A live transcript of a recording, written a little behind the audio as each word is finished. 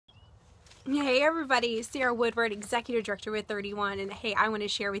Hey everybody, Sarah Woodward, Executive Director with 31, and hey, I want to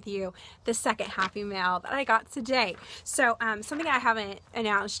share with you the second Happy Mail that I got today. So something I haven't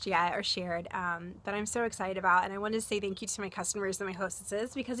announced yet or shared, but I'm so excited about, and I wanted to say thank you to my customers and my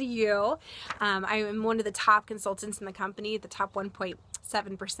hostesses because of you. I am one of the top consultants in the company, the top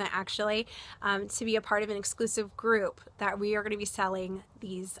 1.7% actually, to be a part of an exclusive group that we are going to be selling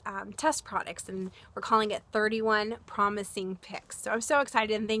these test products, and we're calling it 31 Promising Picks. So I'm so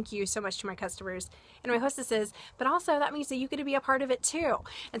excited, and thank you so much to my customers and my hostesses, but also that means that you get to be a part of it too.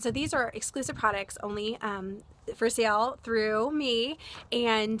 And so these are exclusive products only for sale through me,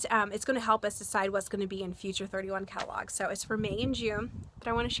 and it's going to help us decide what's going to be in future 31 catalogs. So it's for May and June, but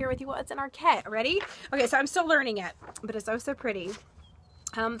I want to share with you what's in our kit. Ready? Okay, so I'm still learning it, but it's oh so pretty.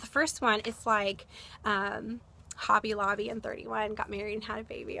 The first one is like Hobby Lobby and 31 got married and had a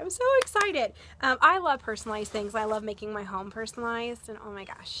baby. I'm so excited. I love personalized things. I love making my home personalized, and oh my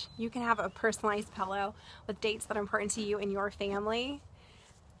gosh, you can have a personalized pillow with dates that are important to you and your family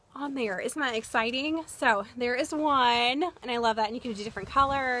on there. Isn't that exciting? So there is one, and I love that, and you can do different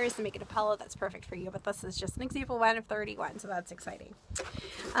colors and make it a pillow that's perfect for you, but this is just an example one of 31, so that's exciting.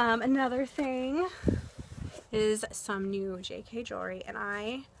 Another thing is some new JK jewelry, and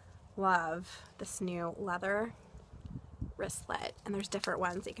I love this new leather wristlet, and there's different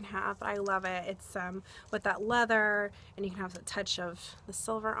ones you can have, but I love it. It's with that leather, and you can have a touch of the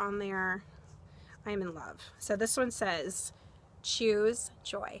silver on there. I'm in love. So this one says choose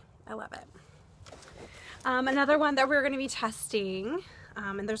joy. I love it. Another one that we're going to be testing,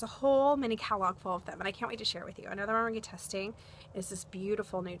 and there's a whole mini catalog full of them, and I can't wait to share with you. Another one we're going to be testing is this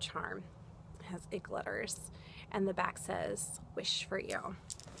beautiful new charm. It glitters, and the back says wish for you.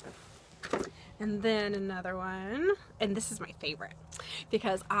 And then another one, and this is my favorite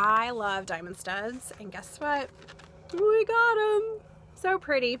because I love diamond studs, and guess what, we got them. So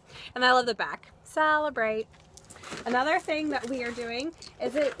pretty, and I love the back. Celebrate. Another thing that we are doing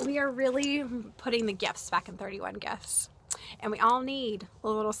is that we are really putting the gifts back in 31 gifts. And we all need a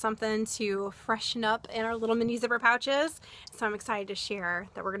little something to freshen up in our little mini zipper pouches. So I'm excited to share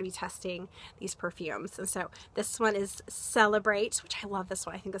that we're going to be testing these perfumes. And so this one is Celebrate, which I love this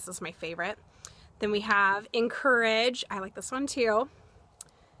one. I think this is my favorite. Then we have Encourage. I like this one too.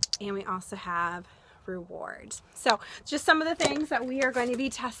 And we also have Reward. So just some of the things that we are going to be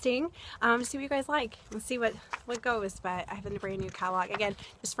testing to see what you guys like. Let's see what goes. But I have a brand new catalog again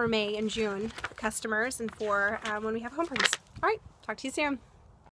just for May and June customers, and for when we have home parties. All right, talk to you soon.